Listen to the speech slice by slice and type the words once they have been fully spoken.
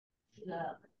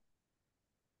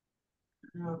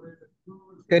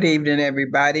Good evening,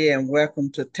 everybody, and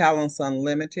welcome to Talents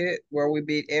Unlimited, where we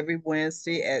meet every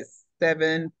Wednesday at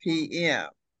 7 p.m.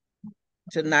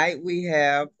 Tonight, we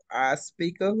have our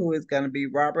speaker, who is going to be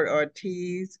Robert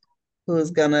Ortiz, who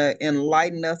is going to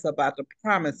enlighten us about the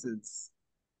promises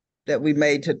that we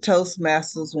made to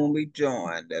Toastmasters when we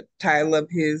joined. The title of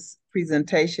his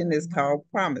presentation is called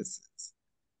Promises.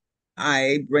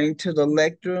 I bring to the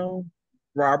lectern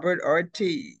Robert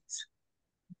Ortiz.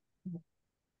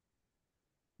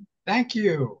 Thank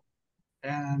you,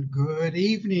 and good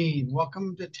evening.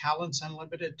 Welcome to Talents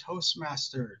Unlimited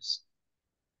Toastmasters.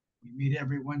 We meet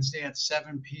every Wednesday at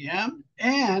 7 p.m.,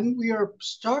 and we are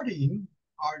starting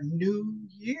our new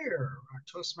year, our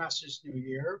Toastmasters New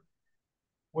Year,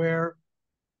 where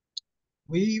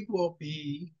we will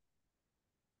be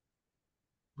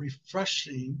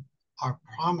refreshing our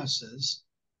promises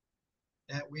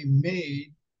that we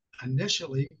made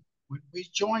initially when we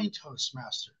joined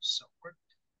Toastmasters.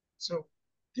 So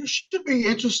this should be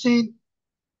interesting.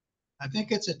 I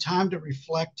think it's a time to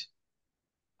reflect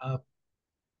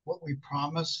what we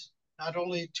promise, not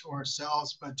only to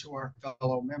ourselves, but to our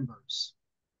fellow members.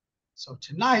 So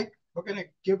tonight, we're going to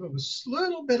give a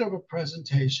little bit of a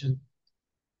presentation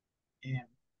and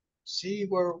see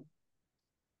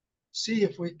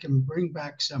if we can bring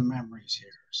back some memories here.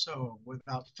 So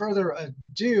without further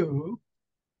ado,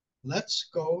 let's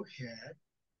go ahead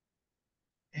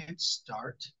and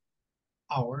start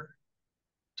our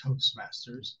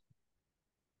Toastmasters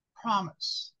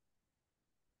promise.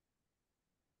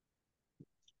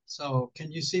 So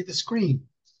can you see the screen?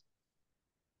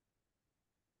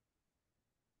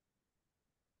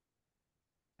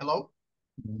 Hello?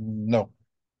 No.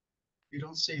 You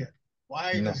don't see it.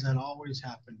 Why No. does that always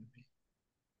happen to me?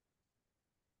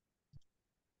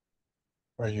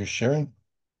 Are you sharing?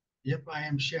 Yep, I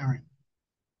am sharing.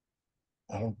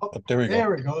 Oh, Oh, there we go.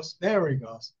 there it goes. There he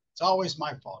goes. It's always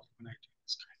my fault when I do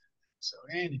this kind of thing. So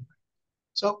anyway,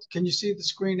 so can you see the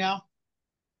screen now?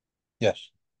 Yes.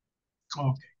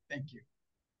 Okay, thank you.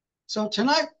 So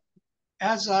tonight,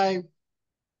 as I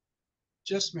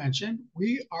just mentioned,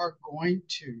 we are going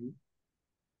to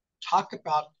talk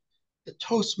about the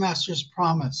Toastmasters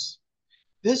Promise.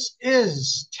 This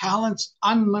is Talents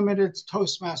Unlimited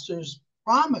Toastmasters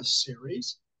Promise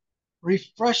series,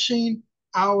 refreshing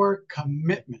our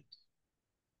commitment.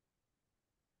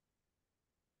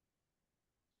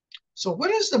 So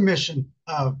what is the mission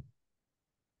of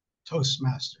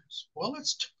Toastmasters? Well,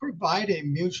 it's to provide a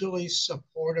mutually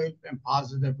supportive and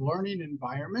positive learning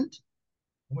environment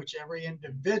in which every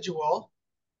individual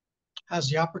has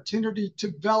the opportunity to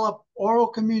develop oral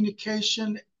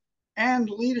communication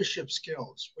and leadership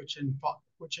skills, which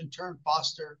in turn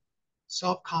foster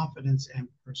self-confidence and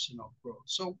personal growth.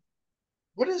 So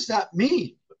what does that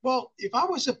mean? Well, if I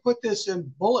was to put this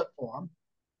in bullet form,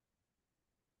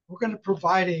 we're going to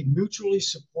provide a mutually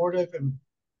supportive and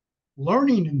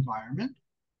learning environment.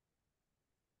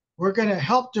 We're going to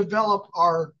help develop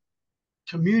our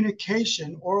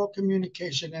communication, oral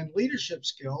communication, and leadership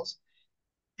skills.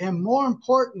 And more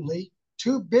importantly,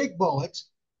 two big bullets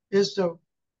is to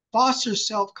foster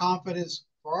self-confidence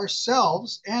for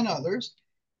ourselves and others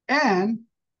and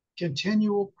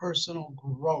continual personal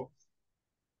growth.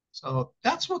 So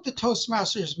that's what the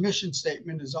Toastmasters mission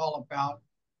statement is all about.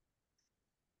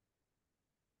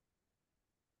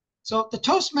 So the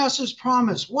Toastmasters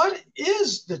Promise, what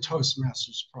is the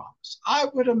Toastmasters Promise? I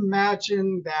would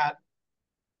imagine that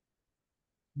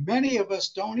many of us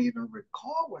don't even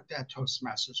recall what that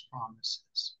Toastmasters Promise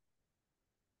is.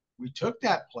 We took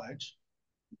that pledge,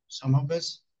 some of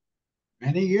us,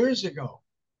 many years ago.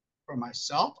 For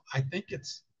myself, I think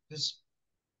it's this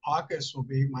August will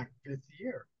be my 5th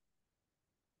year.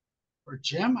 For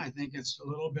Jim, I think it's a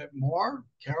little bit more.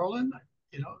 Carolyn,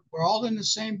 we're all in the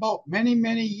same boat, many,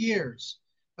 many years.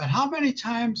 But how many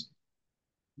times,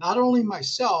 not only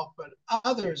myself, but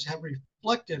others have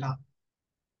reflected on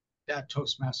that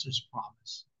Toastmasters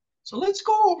promise? So let's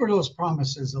go over those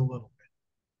promises a little bit.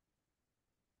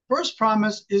 First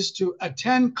promise is to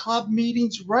attend club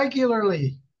meetings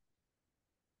regularly.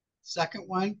 Second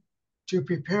one, to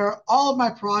prepare all of my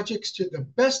projects to the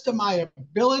best of my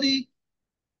ability,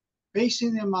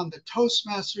 basing them on the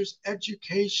Toastmasters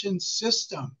education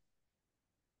system,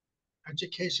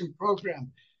 education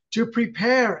program, to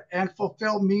prepare and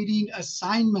fulfill meeting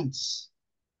assignments,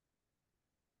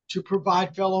 to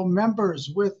provide fellow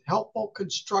members with helpful,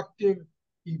 constructive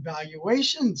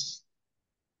evaluations,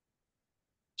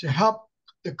 to help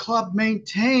the club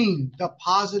maintain the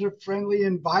positive, friendly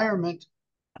environment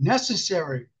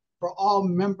necessary for all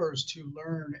members to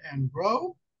learn and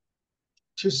grow,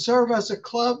 to serve as a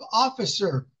club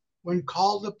officer when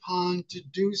called upon to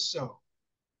do so.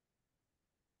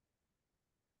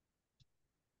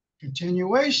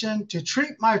 Continuation, to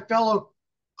treat my fellow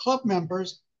club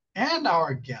members and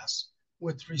our guests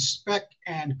with respect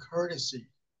and courtesy.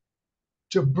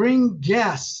 To bring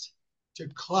guests to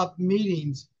club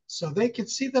meetings so they can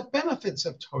see the benefits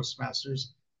of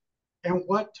Toastmasters and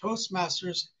what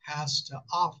Toastmasters has to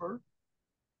offer.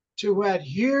 To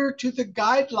adhere to the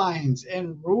guidelines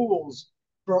and rules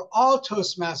for all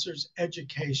Toastmasters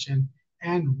education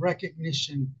and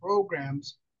recognition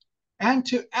programs, and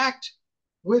to act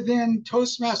within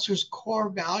Toastmasters core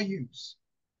values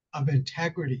of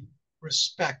integrity,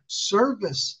 respect,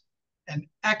 service, and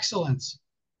excellence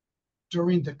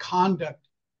during the conduct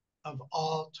of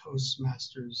all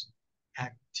Toastmasters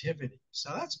activities. So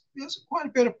that's quite a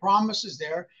bit of promises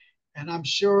there. And I'm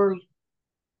sure,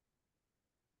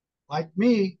 like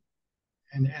me,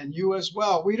 and you as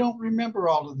well, we don't remember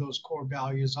all of those core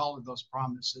values, all of those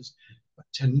promises. But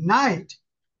tonight,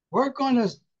 we're going to,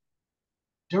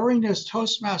 during this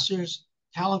Toastmasters,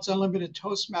 Talents Unlimited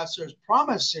Toastmasters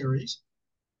Promise Series,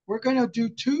 we're going to do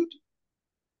 2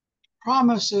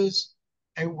 promises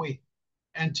a week.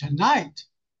 And tonight,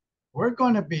 we're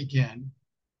going to begin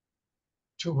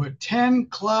to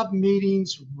attend club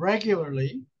meetings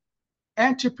regularly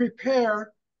and to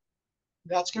prepare.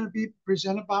 That's going to be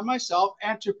presented by myself,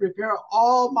 and to prepare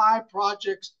all my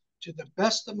projects to the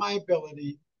best of my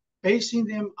ability, basing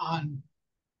them on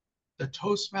the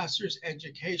Toastmasters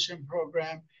education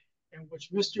program, in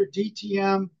which Mr.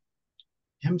 DTM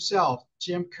himself,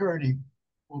 Jim Kearney,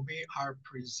 will be our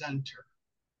presenter.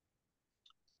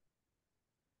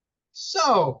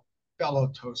 So, fellow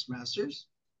Toastmasters,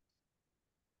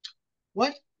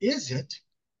 what is it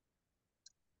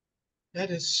that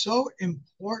is so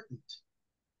important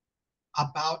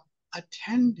about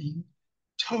attending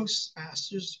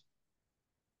Toastmasters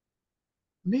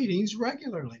meetings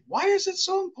regularly? Why is it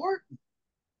so important?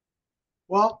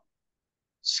 Well,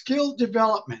 skill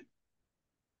development.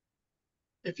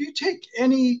 If you take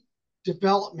any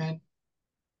development,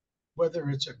 whether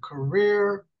it's a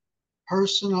career,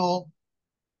 personal,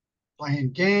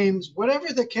 playing games,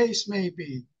 whatever the case may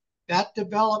be, that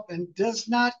development does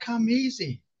not come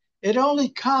easy. It only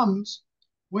comes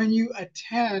when you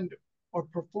attend or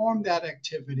perform that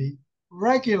activity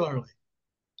regularly.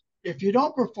 If you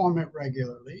don't perform it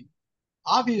regularly,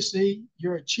 obviously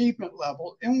your achievement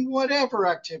level in whatever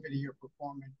activity you're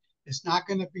performing is not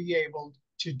going to be able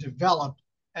to develop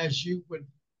as you would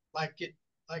like it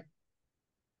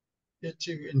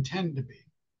to intend to be.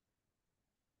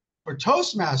 For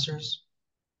Toastmasters,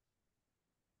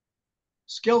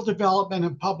 skill development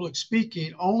and public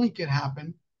speaking only can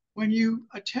happen when you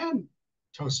attend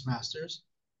Toastmasters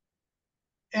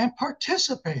and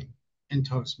participate in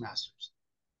Toastmasters.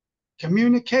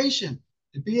 Communication,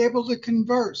 to be able to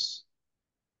converse.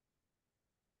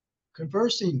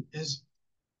 Conversing is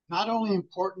not only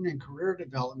important in career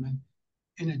development,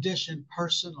 in addition,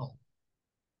 personal,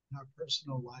 in our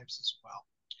personal lives as well.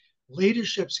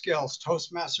 Leadership skills,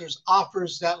 Toastmasters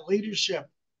offers that leadership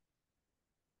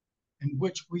in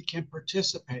which we can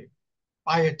participate.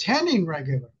 By attending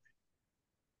regularly,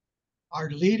 our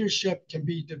leadership can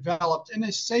be developed in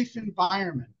a safe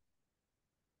environment.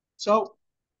 So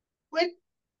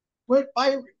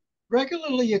by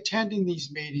regularly attending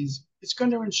these meetings, it's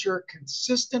going to ensure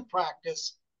consistent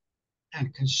practice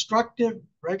and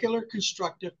regular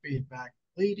constructive feedback,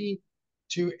 leading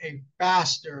to a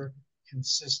faster,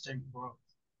 consistent growth.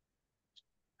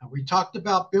 Now, we talked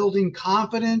about building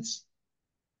confidence.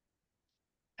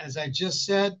 As I just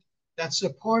said, that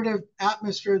supportive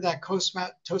atmosphere that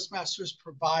Toastmasters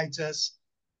provides us,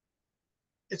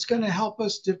 it's going to help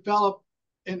us develop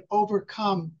and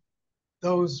overcome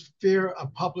those fear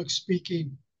of public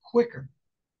speaking quicker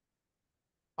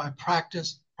by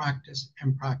practice,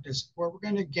 and practice, where we're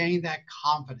going to gain that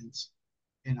confidence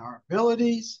in our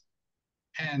abilities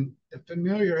and the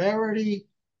familiarity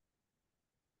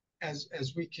as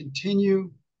we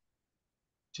continue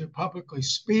to publicly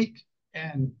speak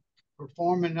and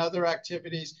perform in other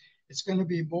activities. It's going to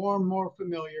be more and more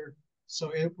familiar, so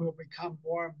it will become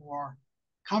more and more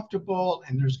comfortable,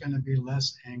 and there's going to be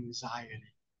less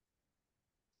anxiety.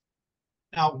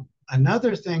 Now,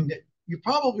 another thing that you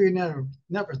probably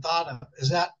never thought of is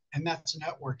that's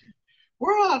networking.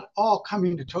 We're not all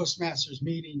coming to Toastmasters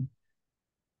meeting,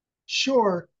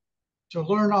 sure, to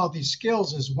learn all these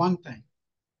skills is one thing,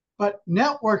 but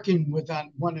networking with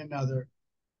one another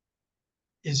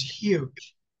is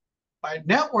huge. By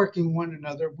networking one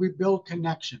another, we build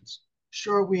connections.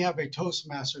 Sure, we have a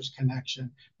Toastmasters connection,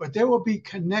 but there will be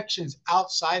connections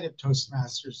outside of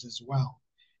Toastmasters as well.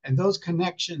 And those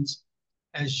connections,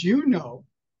 as you know,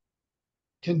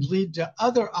 can lead to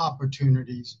other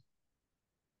opportunities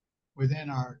within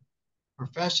our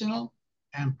professional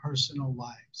and personal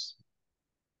lives.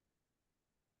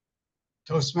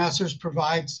 Toastmasters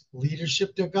provides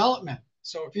leadership development.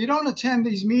 So if you don't attend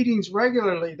these meetings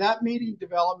regularly, that meeting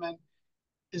development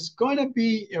is going to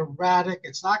be erratic.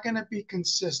 It's not going to be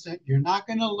consistent. You're not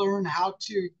going to learn how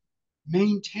to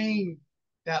maintain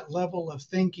that level of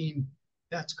thinking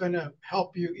that's going to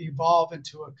help you evolve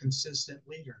into a consistent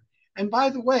leader. And by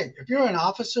the way, if you're an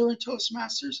officer in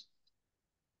Toastmasters,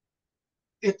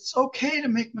 it's okay to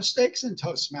make mistakes in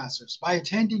Toastmasters. By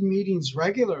attending meetings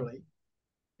regularly,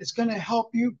 it's going to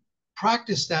help you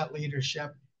practice that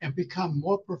leadership and become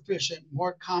more proficient,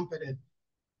 more competent,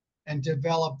 and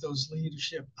develop those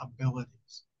leadership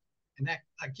abilities. And that,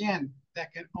 again,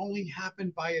 that can only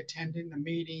happen by attending the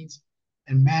meetings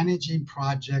and managing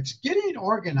projects, getting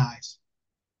organized,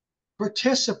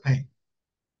 participate,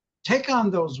 take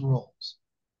on those roles.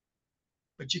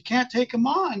 But you can't take them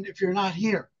on if you're not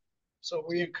here. So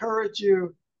we encourage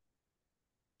you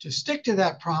to stick to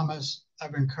that promise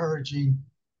of encouraging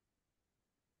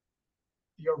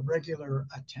your regular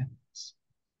attendance.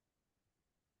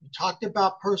 We talked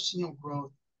about personal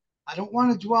growth. I don't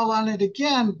want to dwell on it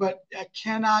again, but I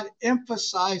cannot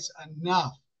emphasize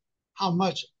enough how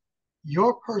much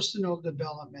your personal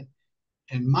development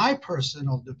and my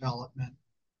personal development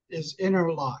is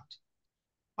interlocked.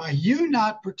 By you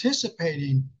not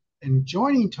participating and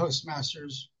joining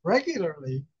Toastmasters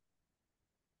regularly,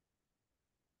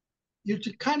 you're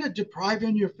kind of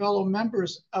depriving your fellow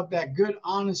members of that good,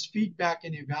 honest feedback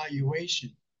and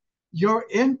evaluation. Your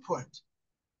input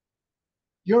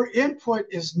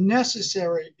is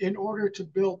necessary in order to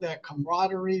build that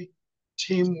camaraderie,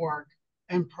 teamwork,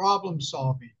 and problem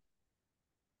solving.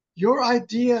 Your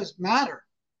ideas matter,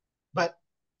 but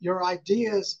your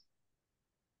ideas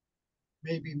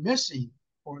may be missing,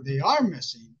 or they are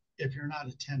missing, if you're not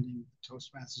attending the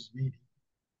Toastmasters meeting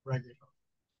regularly.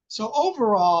 So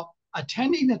overall,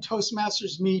 attending a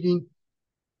Toastmasters meeting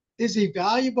is a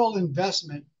valuable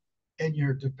investment in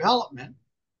your development.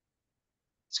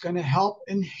 It's going to help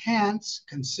enhance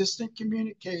consistent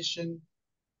communication,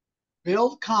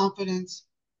 build confidence,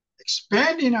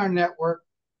 expanding our network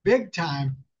big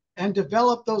time, and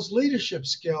develop those leadership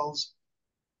skills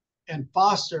and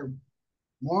foster,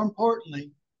 more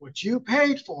importantly, what you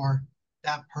paid for,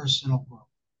 that personal growth.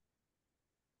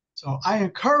 So I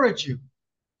encourage you,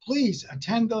 please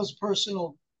attend those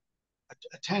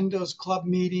club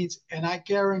meetings, and I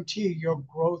guarantee your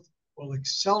growth will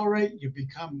accelerate. You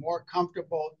become more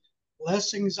comfortable,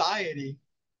 less anxiety,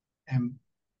 and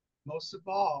most of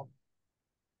all,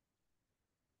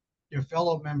 your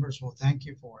fellow members will thank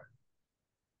you for it.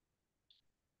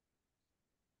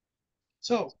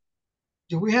 So,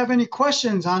 do we have any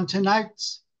questions on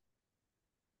tonight's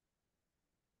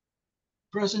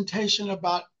presentation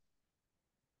about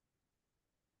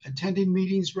attending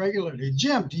meetings regularly?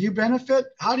 Jim, do you benefit?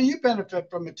 How do you benefit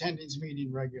from attending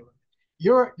meetings regularly?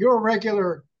 You're a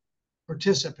regular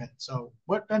participant, so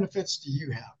what benefits do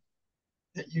you have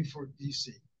that you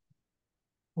see?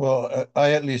 Well,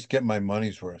 I at least get my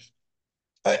money's worth.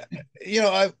 I,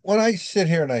 I when I sit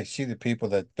here and I see the people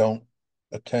that don't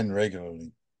attend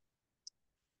regularly,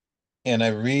 and I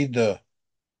read the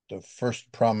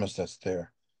first promise that's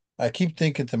there, I keep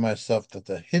thinking to myself that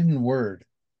the hidden word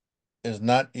is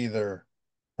not either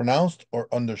pronounced or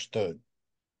understood.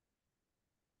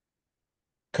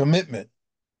 Commitment.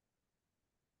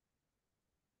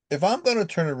 If I'm going to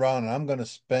turn around and I'm going to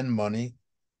spend money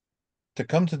to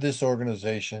come to this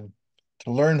organization,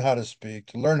 to learn how to speak,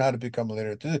 to learn how to become a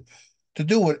leader, to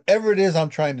do whatever it is I'm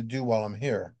trying to do while I'm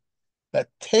here, that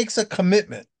takes a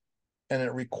commitment, and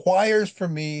it requires for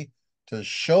me to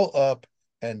show up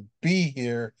and be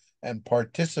here and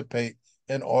participate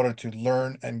in order to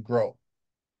learn and grow.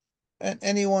 And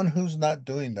anyone who's not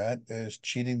doing that is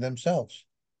cheating themselves.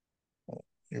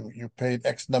 You paid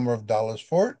X number of dollars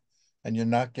for it, and you're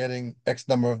not getting X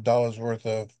number of dollars worth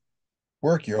of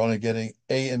work. You're only getting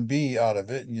A and B out of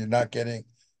it, and you're not getting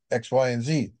X, Y, and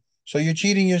Z. So you're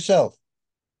cheating yourself.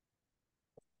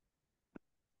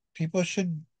 People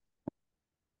should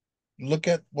look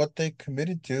at what they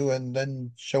committed to and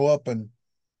then show up and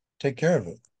take care of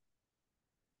it.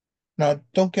 Now,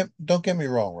 don't get me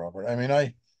wrong, Robert. I mean,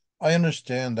 I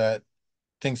understand that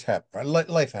things happen. Right?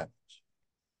 Life happens.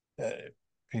 Uh,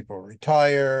 People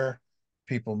retire,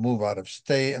 people move out of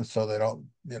state, and so they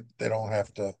don't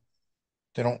have to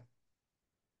they don't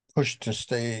pushed to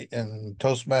stay in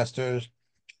Toastmasters.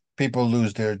 People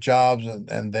lose their jobs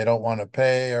and they don't want to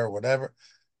pay or whatever.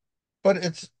 But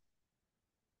it's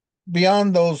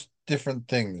beyond those different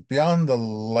things, beyond the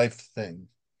life things.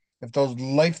 If those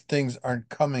life things aren't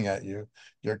coming at you,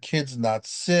 your kid's not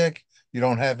sick, you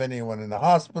don't have anyone in the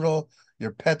hospital,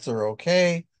 your pets are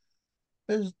okay,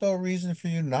 there's no reason for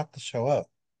you not to show up.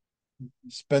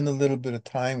 Spend a little bit of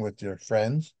time with your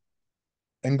friends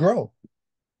and grow.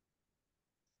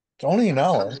 It's only an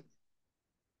hour.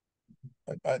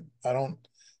 I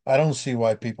don't see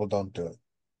why people don't do it.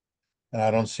 And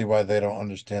I don't see why they don't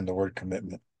understand the word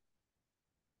commitment.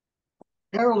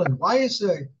 Carolyn, why is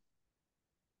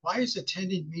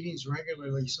attending meetings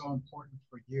regularly so important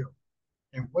for you?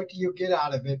 And what do you get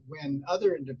out of it when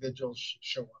other individuals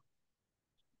show up?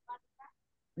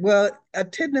 Well,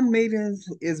 attending meetings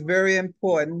is very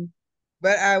important,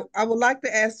 but I would like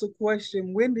to ask the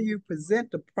question, when do you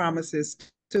present the promises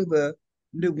to the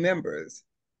new members?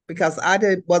 Because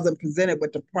wasn't presented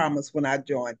with the promise when I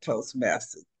joined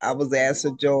Toastmasters. I was asked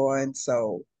to join,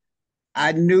 so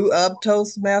I knew of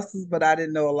Toastmasters, but I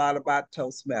didn't know a lot about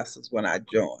Toastmasters when I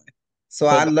joined. So So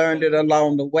I the, learned it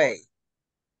along the way.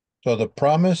 so the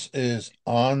promise is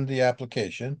on the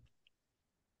application,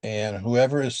 and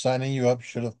whoever is signing you up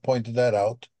should have pointed that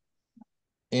out.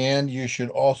 And you should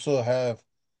also have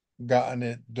gotten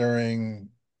it during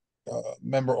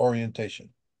member orientation.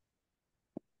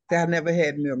 I never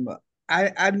had member.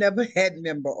 I never had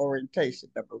member orientation.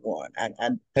 Number one, I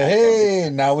never. Hey,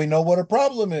 now we know what a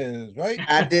problem is, right?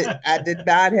 I did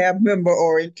not have member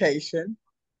orientation.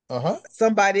 Uh-huh.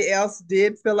 Somebody else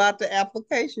did fill out the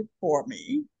application for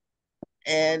me,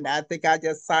 and I think I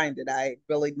just signed it. I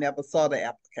really never saw the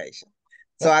application.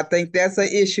 So Yep. I think that's an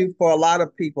issue for a lot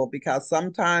of people because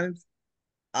sometimes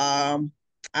um,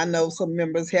 I know some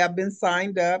members have been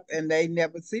signed up and they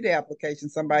never see the application.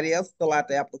 Somebody else fill out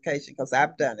the application because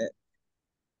I've done it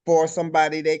for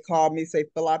somebody. They call me, say,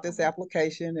 fill out this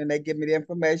application, and they give me the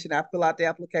information. I fill out the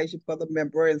application for the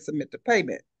member and submit the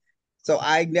payment. So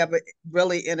I never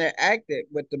really interacted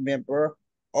with the member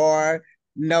or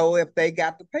know if they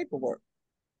got the paperwork.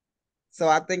 So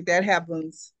I think that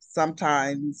happens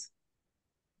sometimes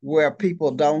where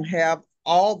people don't have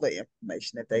all the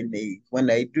information that they need when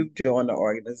they do join the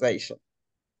organization.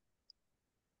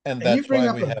 And and you that's bring why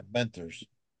up we a have mentors.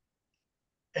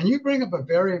 and you bring up a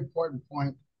very important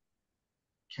point,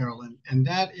 Carolyn, and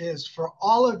that is for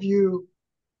all of you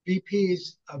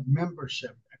VPs of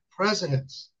membership,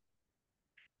 presidents,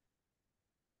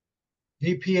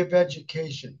 VP of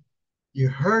education. You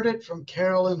heard it from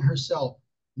Carolyn herself.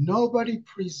 Nobody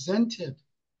presented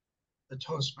the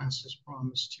Toastmasters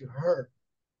promise to her.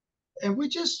 And we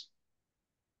just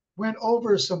went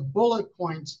over some bullet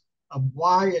points of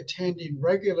why attending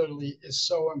regularly is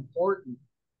so important.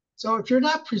 So if you're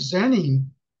not presenting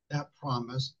that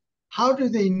promise, how do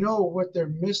they know what they're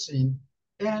missing?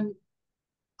 And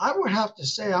I would have to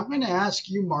say, I'm going to ask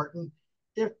you, Martin,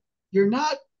 if you're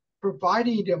not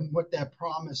providing them what that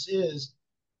promise is,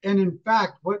 and in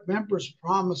fact, what members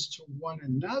promise to one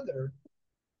another,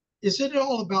 is it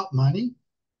all about money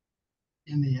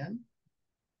in the end?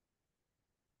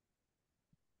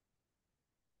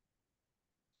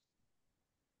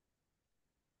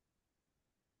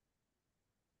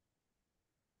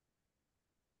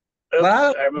 Oops,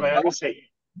 Well, let me see.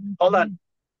 Hold on.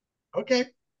 Okay.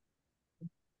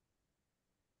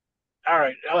 All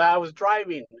right. I was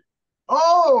driving.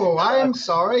 Oh, I Uh, am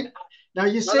sorry. Now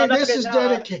you no, see, that's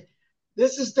okay. No,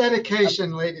 this is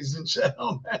dedication, ladies and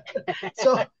gentlemen.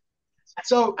 So,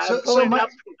 so, I'm so, so pulling my, up.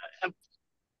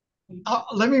 I'm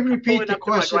let me repeat pulling the up to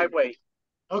my question. driveway.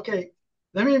 Okay,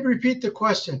 let me repeat the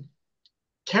question.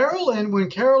 Carolyn, when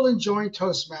Carolyn joined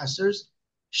Toastmasters,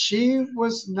 she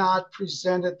was not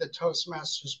presented the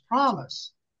Toastmasters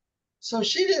promise. So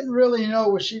she didn't really know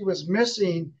what she was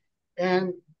missing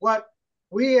and what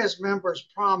we as members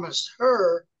promised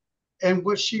her and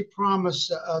what she promised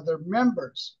to other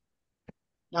members.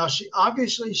 Now, she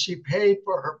paid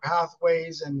for her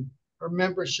pathways and her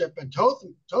membership in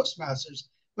Toastmasters,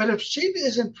 but if she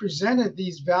isn't presented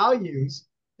these values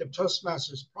that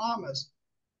Toastmasters promise,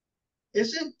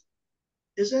 isn't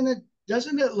isn't it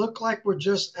doesn't it look like we're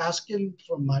just asking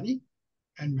for money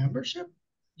and membership?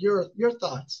 Your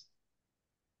thoughts?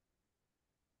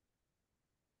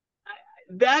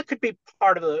 That could be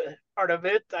part of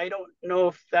it. I don't know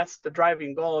if that's the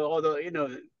driving goal. Although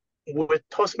with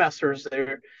Toastmasters,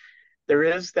 there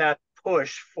is that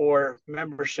push for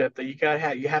membership that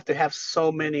you have to have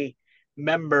so many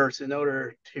members in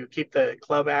order to keep the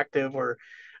club active or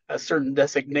a certain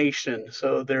designation.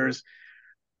 So there's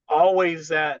always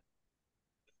that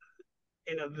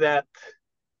that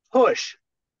push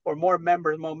for more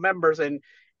members, and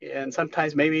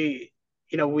sometimes maybe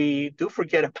we do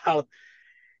forget about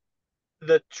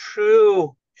the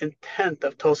true intent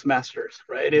of Toastmasters,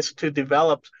 right? Is to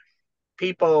develop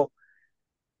people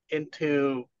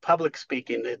into public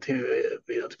speaking, to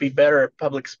be better at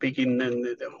public speaking,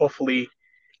 and hopefully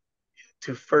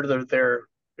to further their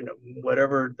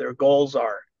whatever their goals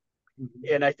are.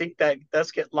 And I think that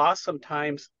does get lost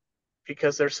sometimes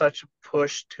because there's such a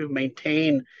push to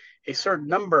maintain a certain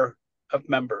number of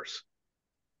members.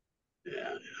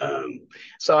 Yeah.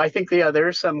 So I think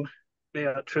there's some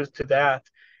truth to that,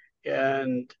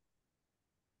 and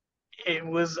it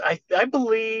was I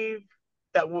believe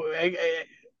that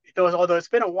although it's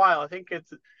been a while, I think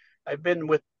I've been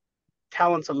with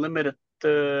Talents Unlimited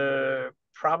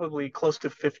probably close to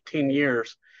 15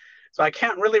 years. So I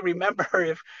can't really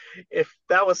remember if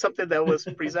that was something that was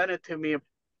presented to me.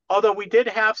 Although we did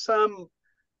have some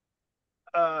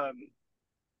um,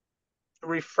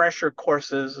 refresher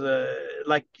courses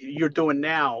like you're doing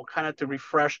now, kind of to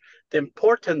refresh the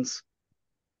importance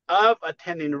of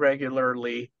attending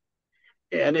regularly.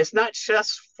 And it's not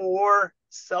just for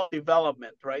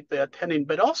self-development, right? The attending,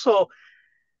 but also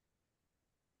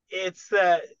it's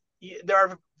there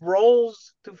are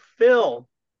roles to fill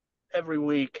every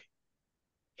week.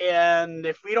 And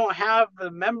if we don't have the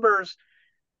members,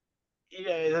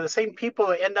 the same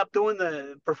people end up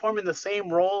performing the same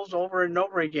roles over and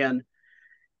over again.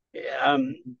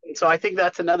 Um, so I think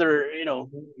that's another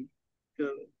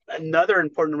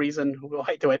important reason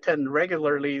why to attend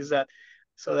regularly is that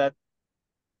so that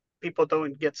people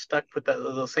don't get stuck with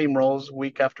the same roles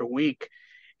week after week.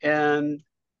 And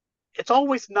it's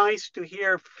always nice to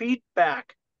hear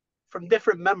feedback from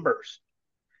different members.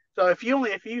 So if you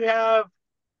have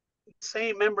the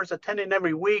same members attending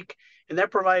every week and they're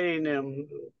providing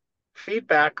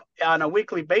feedback on a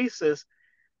weekly basis,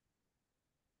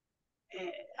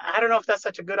 I don't know if that's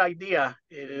such a good idea.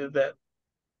 That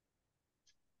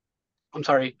I'm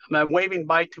sorry, I'm waving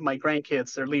bye to my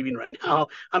grandkids. They're leaving right now.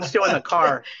 I'm still in the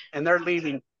car and they're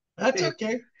leaving. That's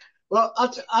okay. Well,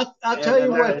 I'll tell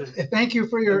you what. Thank you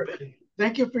for your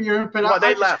input. Well,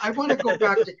 they left. I want to go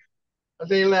back to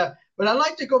they left, but I'd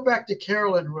like to go back to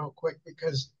Carolyn real quick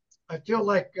because I feel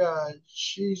like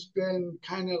she's been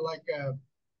kind of like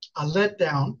a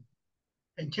letdown.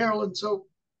 And Carolyn, so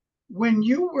when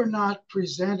you were not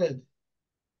presented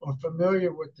or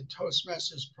familiar with the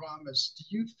Toastmasters Promise,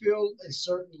 do you feel a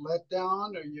certain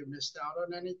letdown or you missed out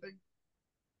on anything?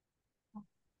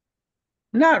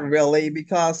 Not really,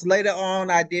 because later on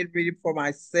I did read it for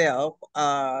myself.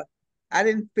 I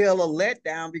didn't feel a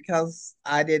letdown because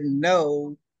I didn't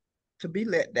know to be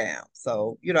let down.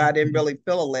 So, I didn't really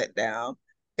feel a letdown.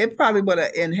 It probably would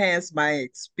have enhanced my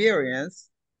experience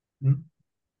Mhm.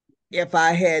 if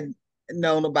I had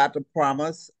known about the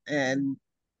promise and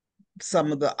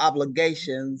some of the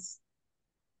obligations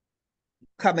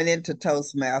coming into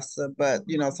Toastmaster. But,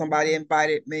 somebody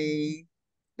invited me,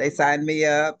 they signed me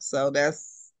up, so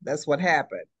that's what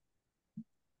happened.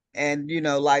 And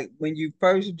like when you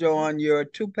first join, your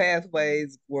two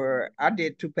pathways I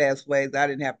did two pathways. I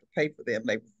didn't have to pay for them;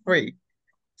 they were free.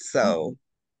 So,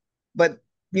 but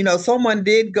someone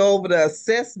did go over the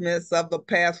assessments of the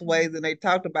pathways, and they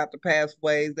talked about the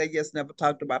pathways. They just never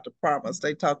talked about the promise.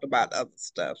 They talked about other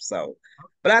stuff. So,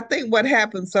 but I think what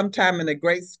happens sometime in the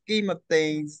great scheme of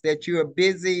things that you're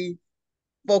busy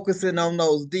focusing on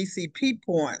those DCP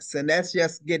points, and that's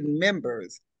just getting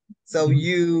members. So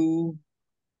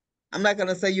I'm not going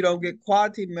to say you don't get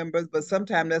quality members, but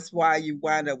sometimes that's why you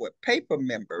wind up with paper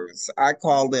members. I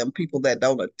call them people that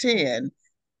don't attend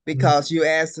because you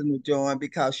ask them to join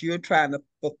because you're trying to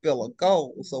fulfill a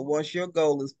goal. So once your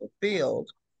goal is fulfilled,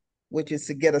 which is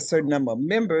to get a certain number of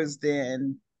members,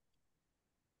 then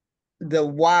the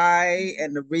why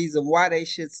and the reason why they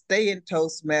should stay in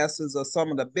Toastmasters or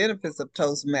some of the benefits of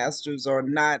Toastmasters are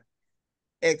not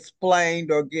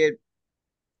explained or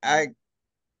I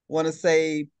want to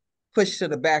say, pushed to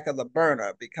the back of the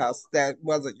burner because that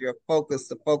wasn't your focus.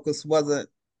 The focus wasn't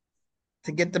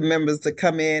to get the members to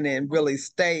come in and really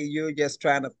stay. You're just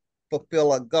trying to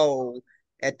fulfill a goal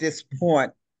at this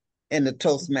point in the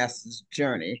Toastmasters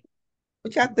journey,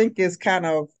 which I think is kind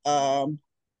of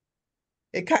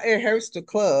it hurts the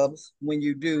clubs when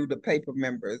you do the paper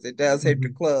members. It does hurt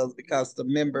the clubs because the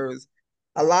members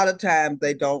a lot of times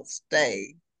they don't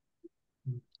stay,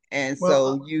 and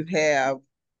so you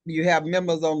have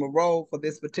members on the roll for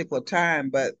this particular time,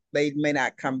 but they may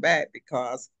not come back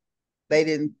because they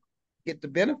didn't get the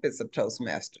benefits of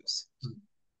Toastmasters.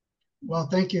 Well,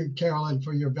 thank you, Carolyn,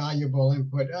 for your valuable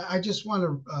input. I just want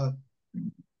to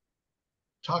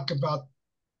talk about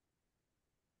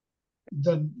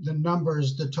the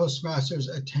numbers, the Toastmasters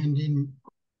attending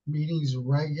meetings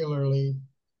regularly,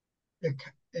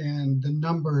 and the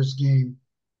numbers game,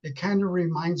 it kind of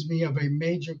reminds me of a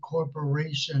major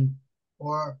corporation,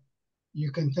 or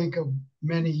you can think of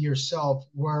many yourself,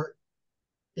 where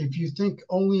if you think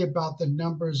only about the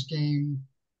numbers game,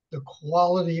 the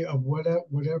quality of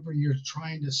whatever you're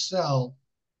trying to sell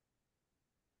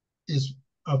is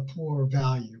of poor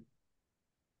value.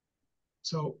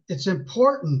 So it's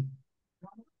important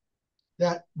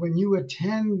that when you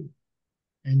attend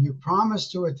and you promise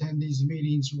to attend these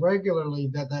meetings regularly,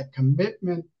 that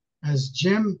commitment, as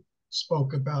Jim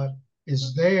spoke about,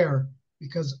 is there,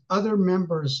 because other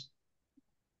members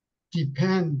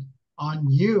depend on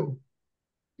you,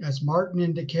 as Martin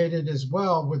indicated as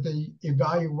well, with the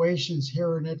evaluations,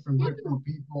 hearing it from different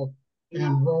people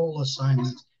and role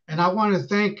assignments. And I want to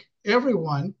thank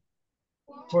everyone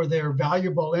for their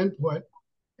valuable input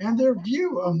and their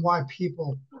view on why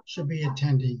people should be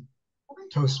attending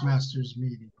Toastmasters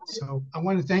meetings. So I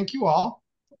want to thank you all.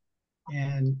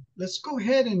 And let's go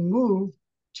ahead and move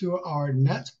to our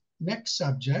next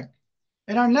subject.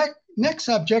 And our next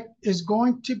subject is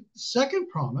going to, second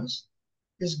promise,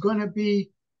 is going to be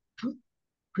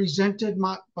presented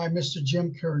by Mr.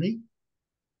 Jim Kearney.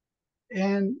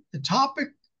 And the topic,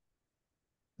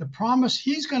 the promise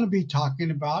he's going to be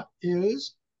talking about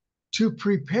is to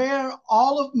prepare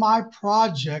all of my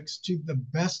projects to the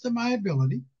best of my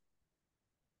ability,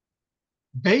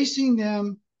 basing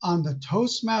them on the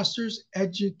Toastmasters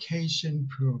education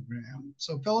program.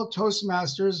 So, fellow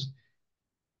Toastmasters,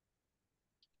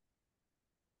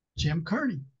 Jim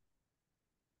Kearney.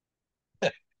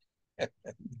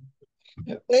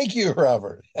 Thank you,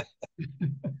 Robert.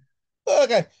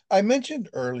 Okay, I mentioned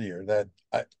earlier that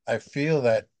I feel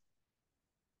that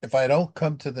if I don't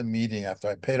come to the meeting after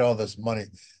I paid all this money,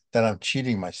 that I'm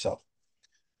cheating myself.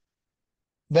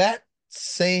 That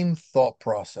same thought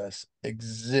process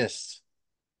exists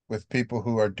with people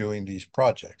who are doing these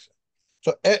projects.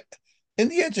 So in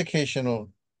the educational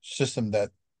system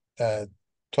that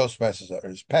Toastmasters are,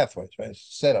 is pathways, right?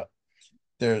 It's set up.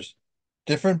 There's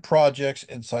different projects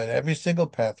inside every single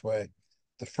pathway.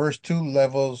 The first two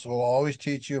levels will always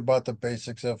teach you about the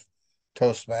basics of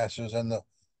Toastmasters, and the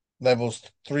levels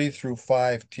 3 through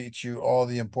 5 teach you all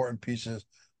the important pieces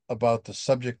about the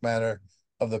subject matter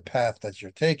of the path that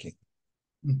you're taking.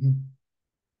 Mm-hmm.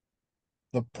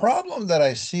 The problem that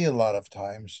I see a lot of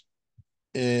times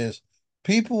is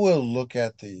people will look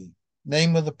at the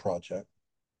name of the project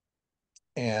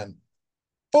and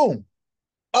boom,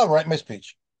 I'll write my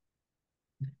speech,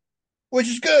 which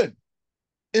is good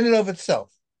in and of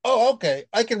itself. Oh, okay,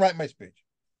 I can write my speech.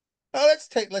 Now let's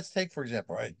take for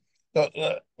example, right?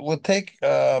 So we'll take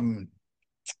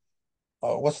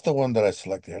what's the one that I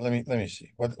selected here? Let me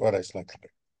see what I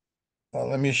selected.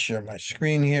 Let me share my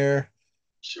screen here.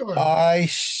 Sure. I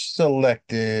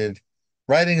selected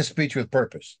writing a speech with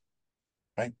purpose,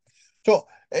 right? So,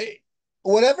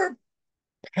 whatever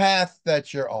path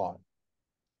that you're on,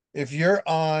 if you're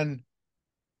on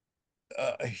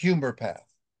a humor path,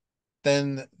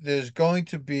 then there's going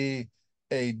to be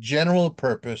a general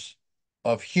purpose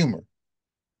of humor.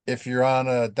 If you're on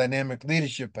a dynamic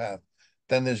leadership path,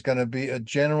 then there's going to be a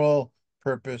general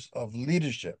purpose of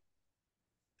leadership.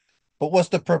 But what's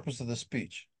the purpose of the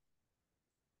speech?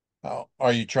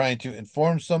 Are you trying to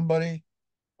inform somebody?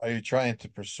 Are you trying to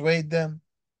persuade them?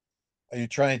 Are you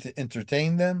trying to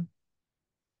entertain them?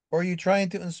 Or are you trying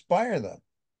to inspire them?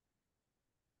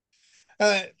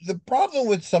 The problem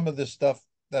with some of this stuff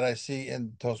that I see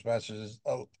in Toastmasters is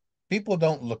people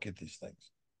don't look at these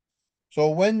things. So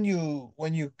when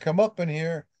you come up in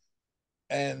here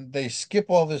and they skip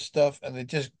all this stuff and they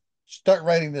just start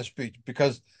writing their speech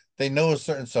because they know a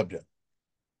certain subject,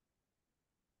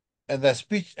 and that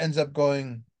speech ends up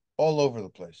going all over the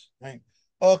place, right?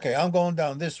 Okay, I'm going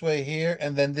down this way here,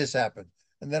 and then this happens.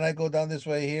 And then I go down this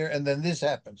way here, and then this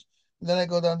happens. And then I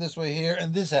go down this way here,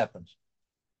 and this happens.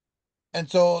 And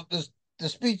so the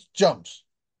speech jumps.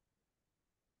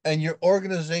 And your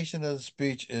organization of the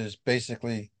speech is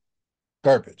basically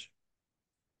garbage.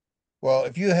 Well,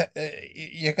 if you're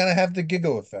going to have the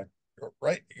giggle effect,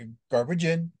 right? Garbage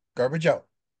in, garbage out.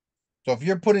 So if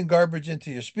you're putting garbage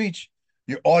into your speech,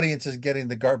 your audience is getting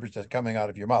the garbage that's coming out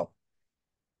of your mouth.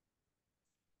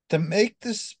 To make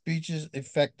the speeches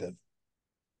effective,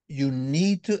 you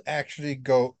need to actually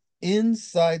go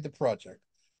inside the project,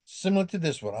 similar to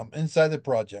this one. I'm inside the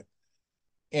project,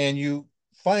 and you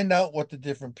find out what the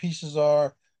different pieces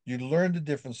are. You learn the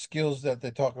different skills that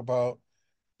they talk about,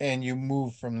 and you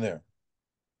move from there.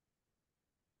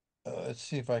 Let's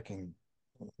see if I can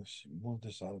move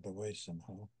this out of the way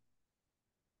somehow.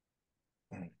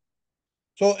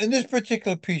 So in this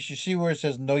particular piece, you see where it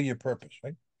says know your purpose,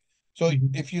 right? So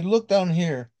Mhm. if you look down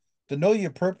here, the know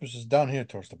your purpose is down here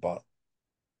towards the bottom.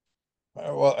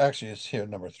 Well, actually, it's here,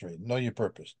 number 3. Know your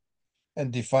purpose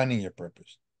and defining your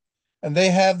purpose. And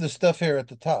they have the stuff here at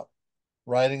the top.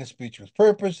 Writing a speech with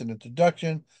purpose, an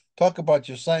introduction, talk about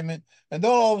your assignment, and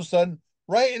then all of a sudden,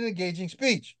 write an engaging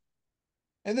speech.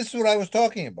 And this is what I was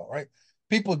talking about, right?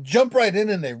 People jump right in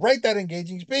and they write that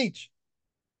engaging speech.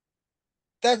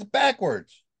 That's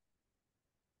backwards.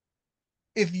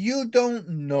 If you don't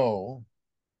know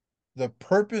the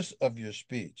purpose of your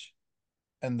speech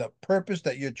and the purpose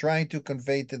that you're trying to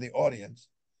convey to the audience,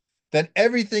 then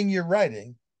everything you're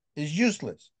writing is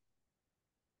useless.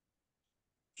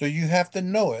 So you have to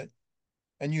know it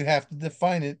and you have to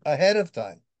define it ahead of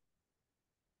time.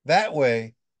 That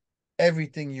way,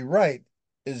 everything you write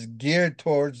is geared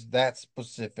towards that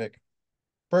specific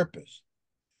purpose.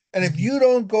 And if you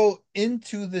don't go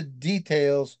into the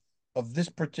details of this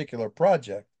particular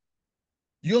project,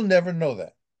 you'll never know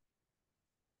that.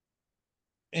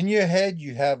 In your head,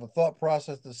 you have a thought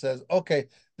process that says, okay,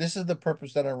 this is the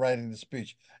purpose that I'm writing the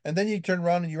speech. And then you turn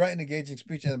around and you write an engaging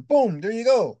speech, and boom, there you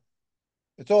go.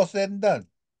 It's all said and done.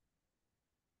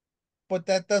 But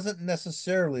that doesn't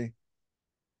necessarily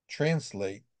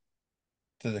translate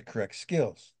to the correct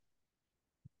skills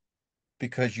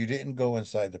because you didn't go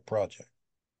inside the project.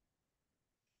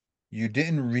 You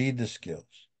didn't read the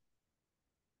skills.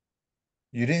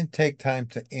 You didn't take time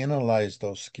to analyze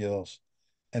those skills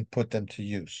and put them to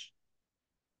use.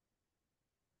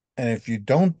 And if you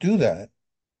don't do that,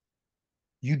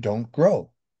 you don't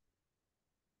grow.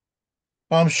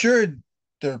 I'm sure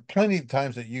there are plenty of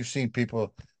times that you've seen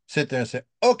people sit there and say,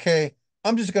 okay,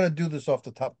 I'm just going to do this off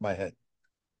the top of my head.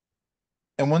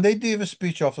 And when they give a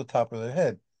speech off the top of their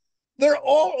head, they're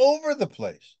all over the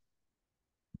place.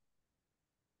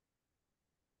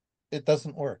 It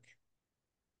doesn't work.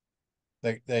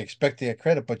 They expect to get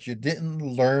credit, but you didn't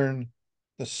learn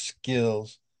the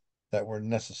skills that were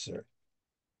necessary.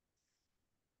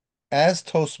 As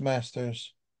Toastmasters,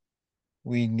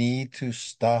 we need to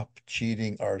stop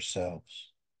cheating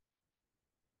ourselves.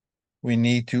 We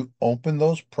need to open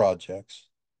those projects.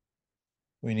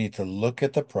 We need to look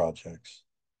at the projects,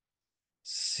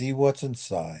 see what's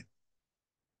inside,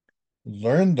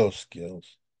 learn those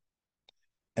skills,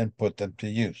 and put them to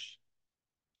use.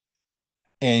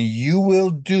 And you will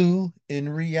do in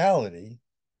reality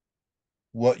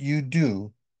what you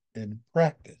do in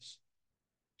practice.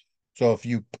 So if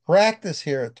you practice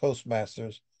here at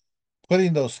Toastmasters,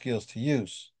 putting those skills to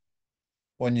use,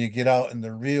 when you get out in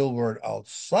the real world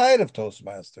outside of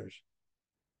Toastmasters,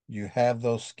 you have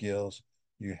those skills,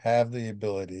 you have the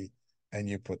ability, and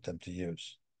you put them to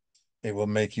use. It will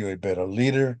make you a better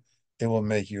leader. It will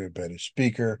make you a better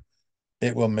speaker.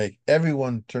 It will make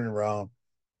everyone turn around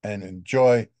and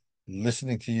enjoy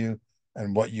listening to you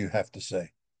and what you have to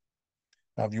say.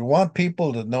 Now, if you want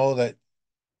people to know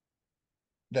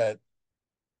that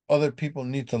other people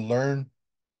need to learn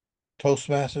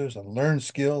Toastmasters and learn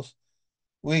skills,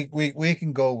 we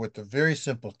can go with the very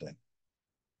simple thing.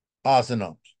 Odds and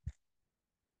ends.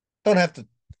 Don't have to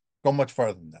go much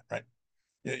farther than that, right?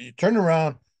 You turn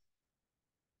around,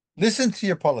 listen to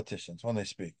your politicians when they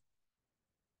speak.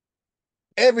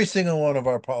 Every single one of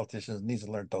our politicians needs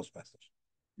to learn Toastmasters.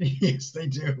 Yes, they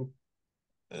do.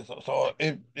 So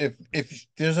if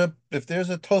there's a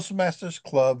Toastmasters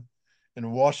club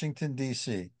in Washington,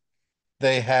 D.C.,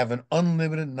 they have an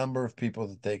unlimited number of people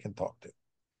that they can talk to.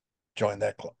 Join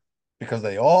that club because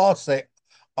they all say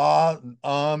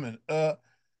and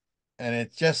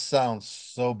it just sounds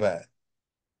so bad.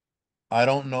 I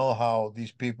don't know how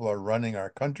these people are running our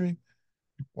country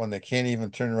when they can't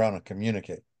even turn around and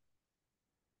communicate.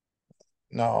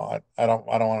 No, I don't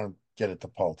want to get into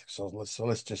politics. So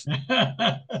let's just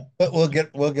but we'll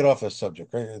get off the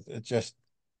subject, right? It just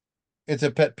it's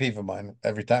a pet peeve of mine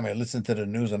every time I listen to the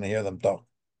news and I hear them talk.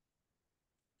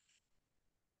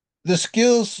 The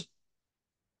skills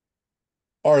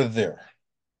are there.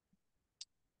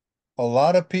 A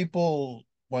lot of people,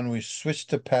 when we switched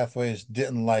to pathways,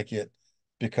 didn't like it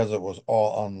because it was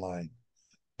all online.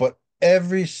 But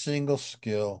every single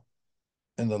skill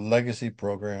in the legacy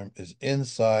program is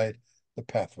inside the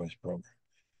pathways program,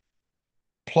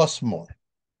 plus more.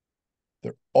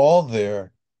 They're all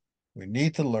there. We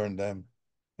need to learn them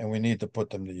and we need to put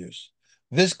them to use.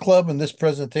 This club and this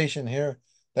presentation here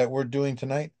that we're doing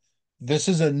tonight, this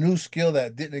is a new skill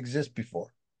that didn't exist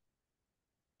before,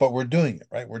 but we're doing it,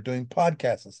 right? We're doing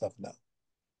podcasts and stuff now,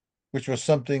 which was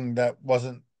something that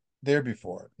wasn't there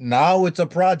before. Now it's a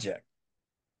project,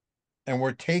 and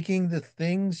we're taking the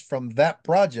things from that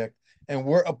project and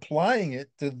we're applying it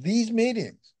to these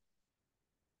meetings.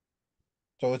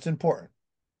 So it's important.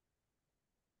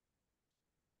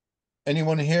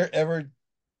 Anyone here ever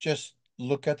just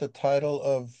look at the title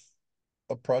of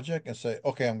a project and say,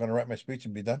 okay, I'm going to write my speech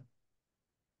and be done?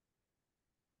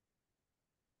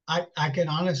 I can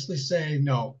honestly say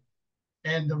no.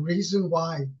 And the reason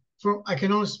why, I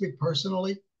can only speak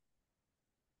personally.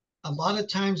 A lot of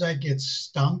times I get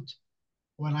stumped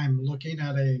when I'm looking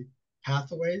at a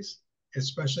pathways,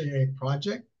 especially a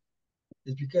project,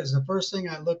 is because the first thing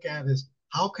I look at is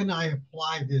how can I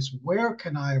apply this? Where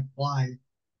can I apply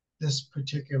this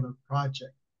particular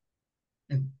project?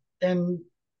 And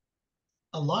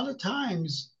a lot of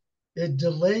times it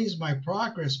delays my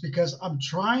progress because I'm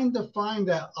trying to find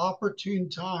that opportune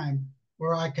time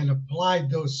where I can apply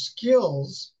those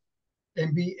skills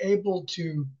and be able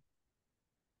to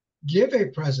give a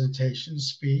presentation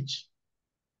speech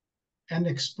and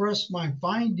express my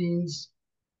findings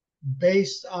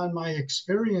based on my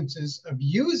experiences of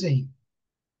using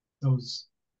those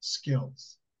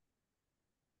skills.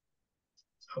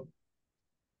 So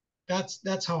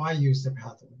that's how I use the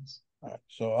pathways. All right,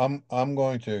 so I'm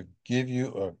going to give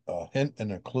you a hint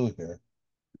and a clue here.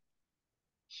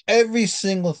 Every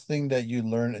single thing that you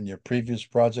learned in your previous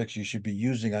projects, you should be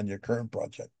using on your current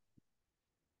project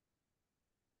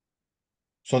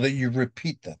so that you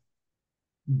repeat them.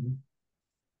 Mm-hmm.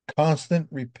 Constant,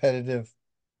 repetitive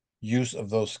use of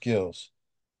those skills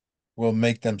will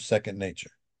make them second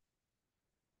nature.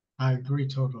 I agree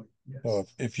totally. Yes. So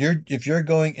if you're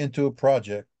going into a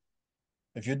project,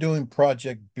 if you're doing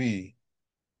project B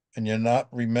and you're not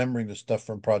remembering the stuff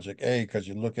from project A because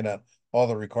you're looking at all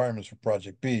the requirements for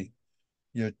project B,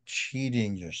 you're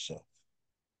cheating yourself.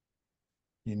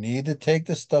 You need to take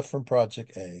the stuff from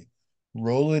project A,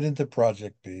 roll it into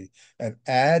project B, and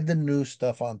add the new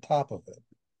stuff on top of it.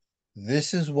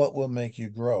 This is what will make you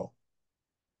grow.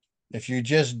 If you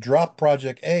just drop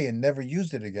project A and never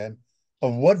used it again,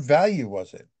 of what value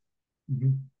was it?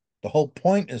 Mm-hmm. The whole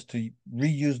point is to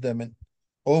reuse them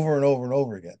over and over and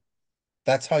over again.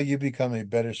 That's how you become a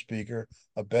better speaker,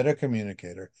 a better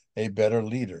communicator, a better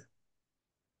leader.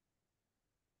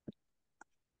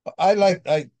 I like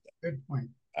I Good point.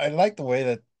 I like the way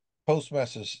that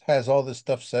Toastmasters has all this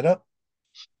stuff set up,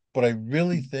 but I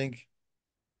really think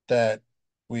that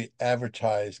we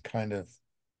advertise kind of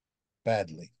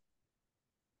badly.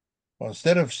 Well,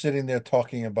 instead of sitting there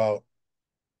talking about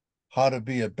how to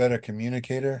be a better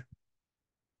communicator,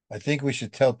 I think we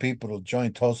should tell people to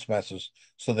join Toastmasters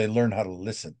so they learn how to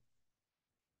listen.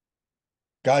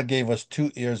 God gave us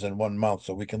 2 ears and 1 mouth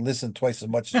so we can listen twice as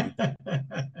much as we can.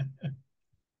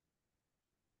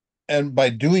 And by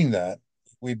doing that,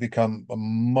 we become a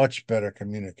much better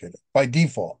communicator by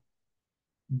default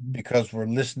because we're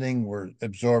listening, we're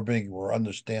absorbing, we're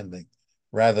understanding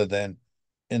rather than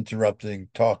interrupting,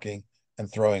 talking,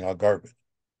 and throwing out garbage.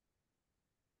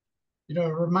 You know,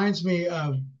 it reminds me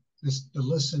of this, the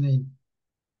listening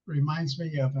reminds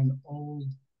me of an old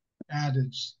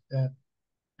adage that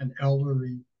an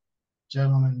elderly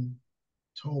gentleman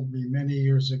told me many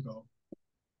years ago,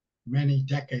 many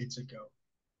decades ago.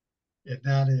 And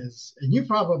that is, and you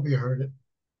probably heard it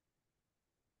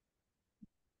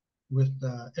with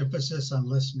emphasis on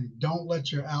listening. Don't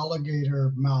let your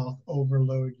alligator mouth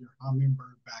overload your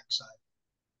hummingbird backside.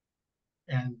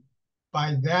 And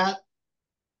by that,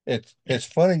 It's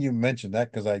funny you mentioned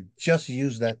that because I just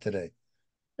used that today.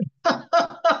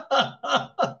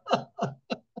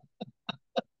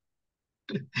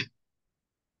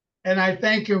 and I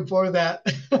thank him for that.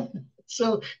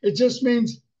 So it just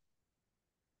means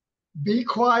be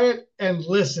quiet and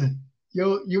listen.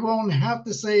 You won't have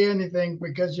to say anything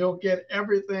because you'll get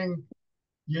everything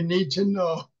you need to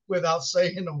know without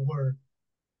saying a word.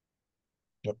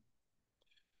 Yep.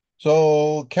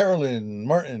 So, Carolyn,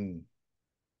 Martin,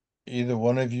 either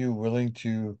one of you willing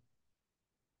to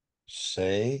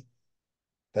say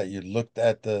that you looked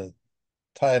at the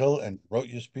title and wrote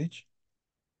your speech?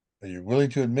 Are you willing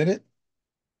to admit it?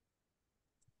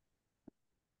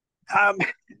 Um,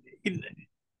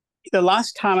 the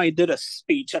last time I did a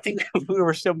speech, I think we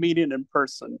were still meeting in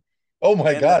person, Oh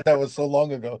my and God, that was so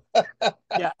long ago.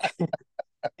 yeah,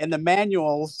 and the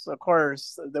manuals, of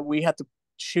course, that we had to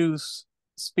choose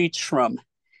speech from.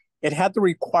 It had the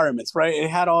requirements, right? It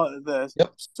had all the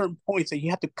Yep. certain points that you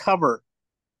had to cover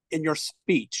in your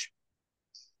speech.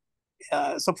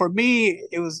 So for me,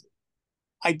 it was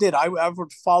I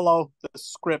would follow the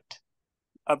script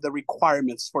of the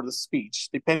requirements for the speech,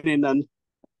 depending on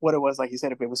what it was. Like you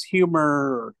said, if it was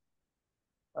humor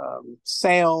or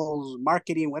sales,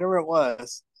 marketing, whatever it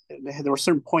was, there were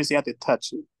certain points you had to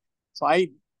touch. So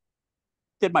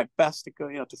did my best to go,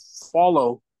 to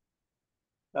follow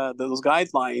those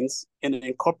guidelines and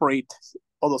incorporate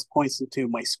all those points into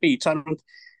my speech.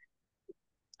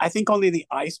 I think only the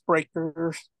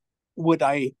icebreaker would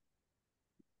I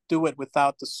do it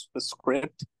without the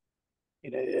script,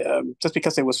 just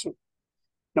because it was,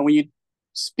 when you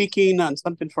speaking on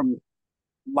something from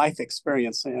life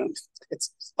experience,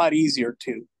 it's a lot easier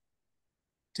to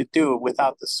do it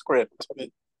without the script. But,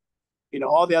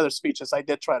 all the other speeches I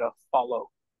did try to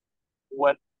follow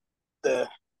what the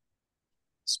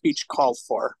speech called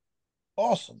for.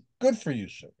 Awesome. Good for you,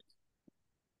 sir.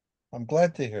 I'm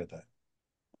glad to hear that.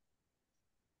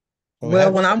 So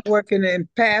Well, when I'm working in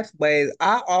pathways,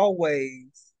 I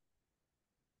always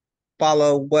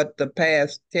follow what the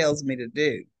path tells me to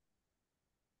do.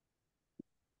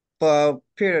 For a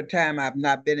period of time, I've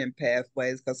not been in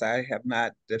pathways because I have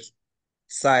not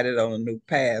decided on a new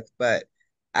path, but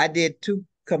I did 2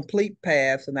 complete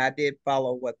paths and I did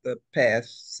follow what the path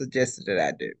suggested that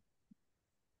I do.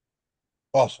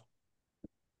 awesome.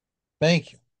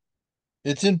 Thank you.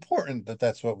 It's important that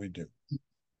that's what we do.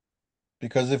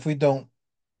 Because if we don't,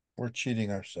 we're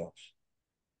cheating ourselves.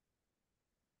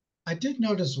 I did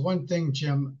notice one thing,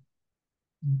 Jim,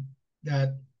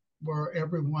 that where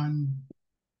everyone,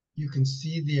 you can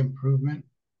see the improvement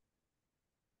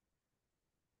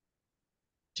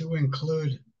to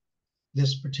include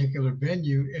this particular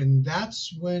venue. And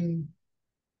that's when,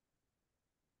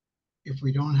 if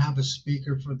we don't have a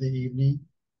speaker for the evening,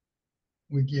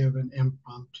 we give an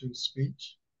impromptu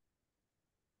speech.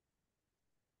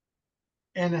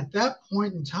 And at that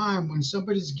point in time, when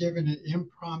somebody's giving an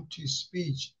impromptu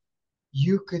speech,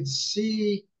 you could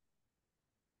see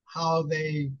how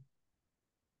they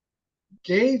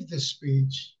gave the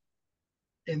speech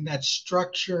in that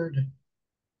structured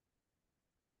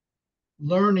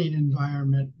learning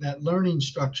environment, that learning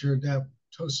structure that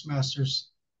Toastmasters,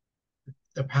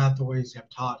 the pathways have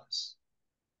taught us.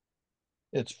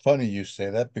 It's funny you say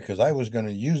that because I was going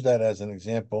to use that as an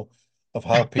example of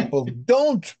how people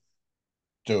don't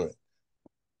do it.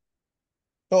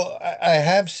 So I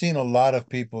have seen a lot of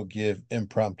people give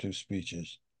impromptu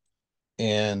speeches,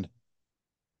 and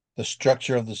the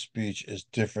structure of the speech is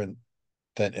different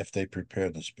than if they prepare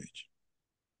the speech.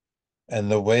 And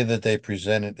the way that they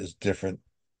present it is different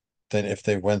than if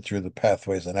they went through the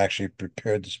pathways and actually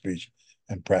prepared the speech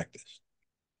and practiced.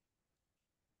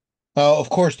 Now, of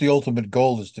course, the ultimate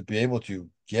goal is to be able to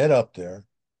get up there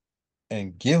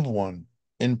and give one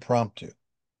impromptu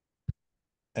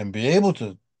and be able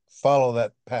to follow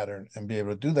that pattern and be able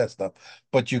to do that stuff.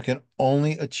 But you can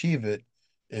only achieve it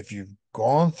if you've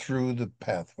gone through the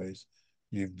pathways,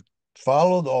 you've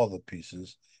followed all the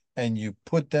pieces, and you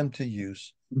put them to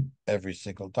use every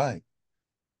single time.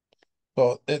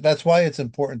 So that's why it's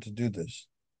important to do this.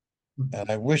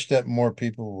 And I wish that more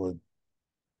people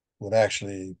would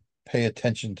actually pay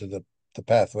attention to the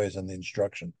pathways and the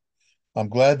instruction. I'm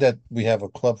glad that we have a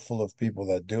club full of people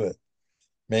that do it.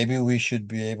 Maybe we should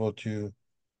be able to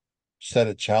set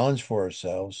a challenge for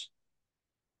ourselves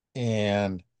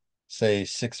and say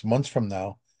 6 months from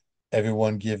now,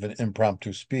 everyone give an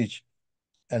impromptu speech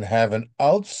and have an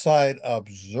outside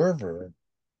observer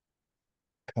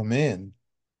come in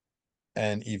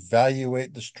and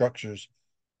evaluate the structures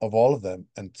of all of them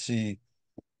and see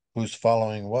who's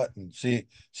following what and see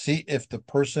if the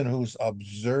person who's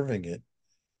observing it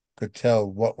could tell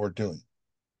what we're doing.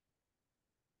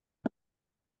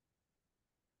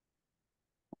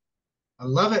 I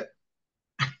love it.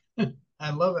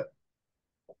 I love it.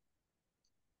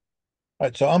 All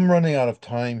right, so I'm running out of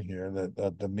time here.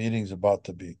 That the meeting's about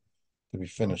to be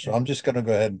finished. So I'm just going to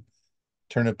go ahead and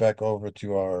turn it back over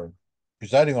to our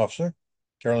presiding officer,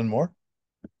 Carolyn Moore.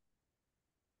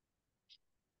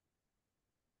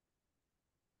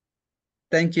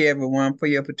 Thank you, everyone, for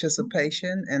your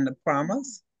participation and the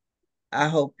promise. I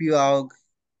hope you all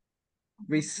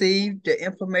received the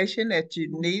information that you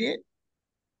needed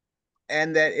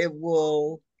and that it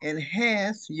will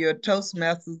enhance your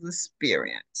Toastmasters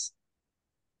experience.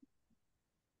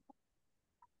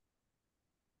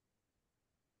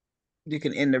 You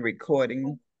can end the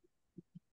recording